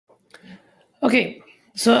Okay,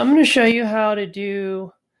 so I'm going to show you how to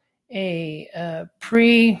do a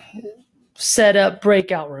pre-set up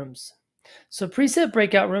breakout rooms. So preset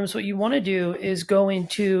breakout rooms, what you want to do is go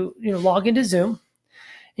into, log into Zoom,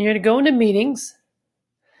 and you're going to go into meetings,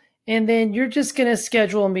 and then you're just going to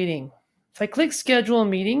schedule a meeting. If I click schedule a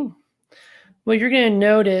meeting, what you're going to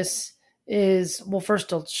notice is, well,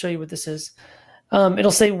 first I'll show you what this is.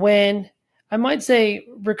 It'll say when. I might say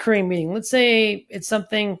recurring meeting. Let's say it's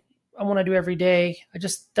something I want to do every day.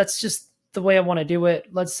 That's just the way I want to do it.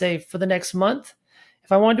 Let's say for the next month.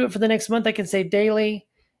 If I want to do it for the next month, I can say daily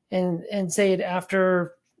and say it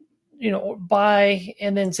after, by,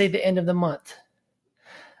 and then say the end of the month.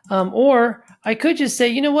 Or I could just say,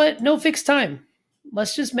 you know what? No fixed time.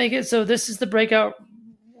 Let's just make it so this is the breakout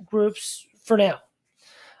groups for now.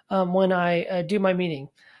 When I do my meeting.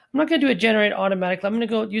 I'm not going to do it generate automatically. I'm going to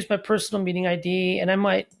go use my personal meeting ID, and I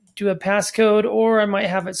might do a passcode, or I might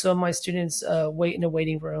have it so my students wait in a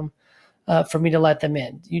waiting room for me to let them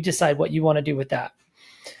in. You decide what you want to do with that.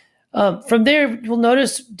 From there, you'll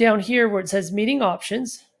notice down here where it says meeting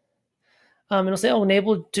options. It'll say,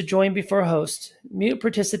 enable to join before host. Mute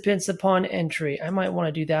participants upon entry. I might want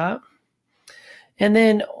to do that. And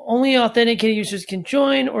then only authenticated users can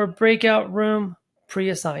join, or breakout room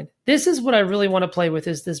pre-assigned. This is what I really want to play with,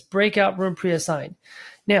 is this breakout room pre-assigned.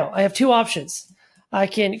 Now, I have two options. I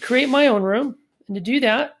can create my own room, and to do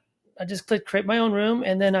that, I just click create my own room,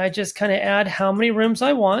 and then I just kind of add how many rooms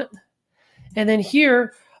I want. And then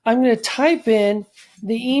here, I'm going to type in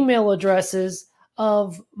the email addresses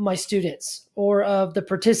of my students or of the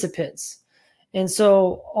participants. And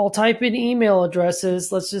so I'll type in email addresses.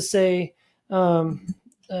 Let's just say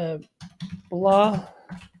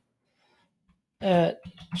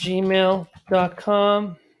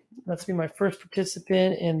blah@gmail.com. That's be my first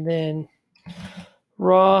participant, and then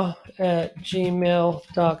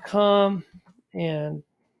raw@gmail.com and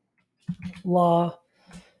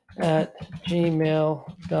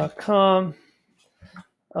law@gmail.com.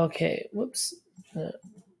 Okay, whoops.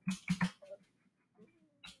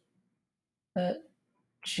 At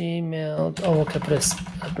Gmail. Oh, okay, I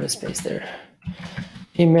put a space there.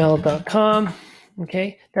 Gmail.com.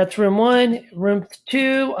 Okay, that's room one. Room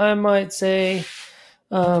two, I might say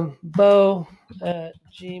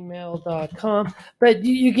bo@gmail.com. But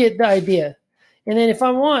you get the idea. And then if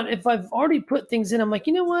I've already put things in, I'm like,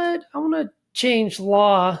 you know what? I want to change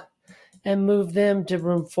law and move them to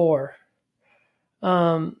room 4.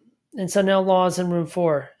 And so now law is in room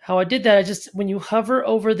 4. How I did that, when you hover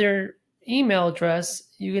over their email address,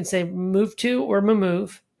 you can say move to or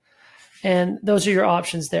remove. And those are your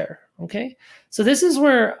options there. Okay. So this is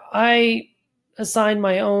where I assign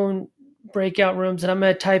my own breakout rooms, and I'm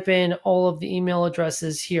going to type in all of the email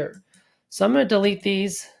addresses here. So I'm going to delete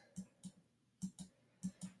these.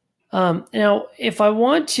 Now, if I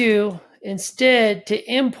want to, instead to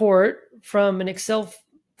import from an Excel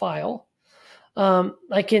file,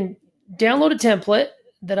 I can download a template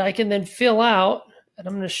that I can then fill out, and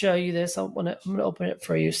I'm going to show you this. I'm going to open it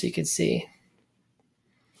for you so you can see.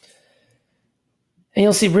 And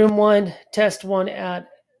you'll see room 1, test 1 at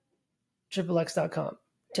XXX.com,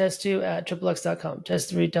 test 2 at XXX.com, test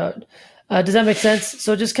 3. Does that make sense?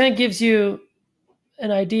 So it just kind of gives you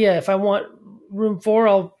an idea. If I want room 4,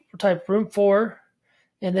 I'll type room 4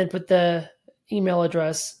 and then put the email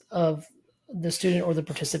address of the student or the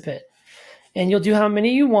participant. And you'll do how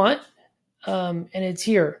many you want, and it's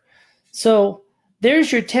here. So there's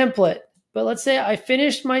your template. But let's say I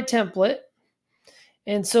finished my template,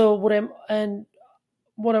 and so what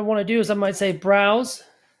I want to do is I might say browse.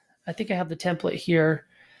 I think I have the template here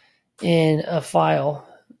in a file.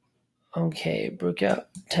 Okay, breakout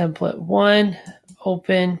template 1,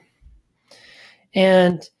 open.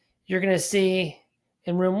 And you're going to see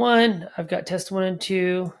in room 1, I've got test 1 and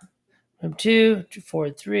 2, room 2, 4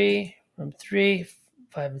 and 3, room 3,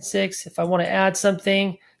 5 and 6. If I want to add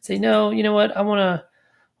something, say, no, you know what? I want to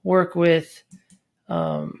work with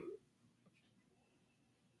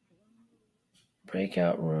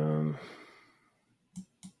breakout room.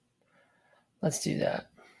 Let's do that.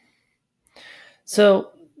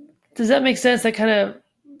 So does that make sense? That kind of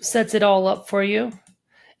sets it all up for you.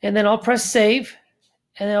 And then I'll press save.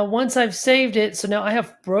 And now once I've saved it, so now I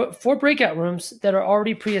have 4 breakout rooms that are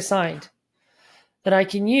already pre-assigned that I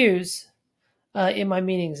can use in my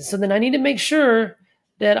meetings. So then I need to make sure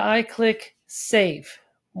that I click save.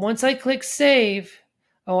 Once I click save,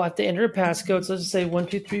 I have to enter a passcode. So let's just say 1,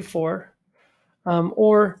 2, 3, 4.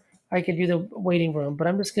 Or I could do the waiting room, but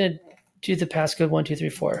I'm just going to do the passcode 1, 2, 3,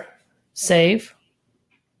 4. Save.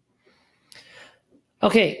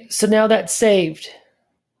 Okay, so now that's saved.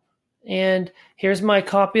 And here's my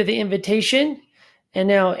copy of the invitation. And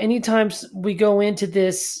now anytime we go into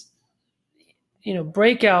this,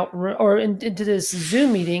 breakout or into this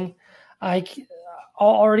Zoom meeting, I'll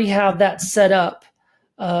already have that set up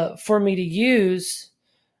for me to use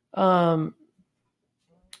when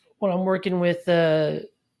I'm working with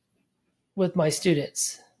my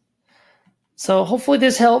students. So hopefully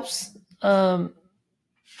this helps.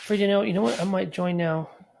 For you know what, I might join now.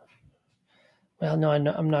 Well, no,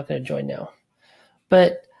 I'm not going to join now.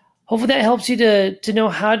 But hopefully that helps you to know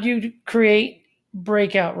how do you create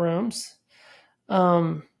breakout rooms.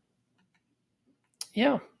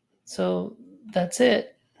 Yeah, so that's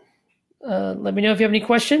it. Let me know if you have any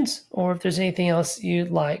questions or if there's anything else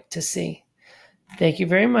you'd like to see. Thank you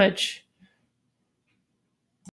very much.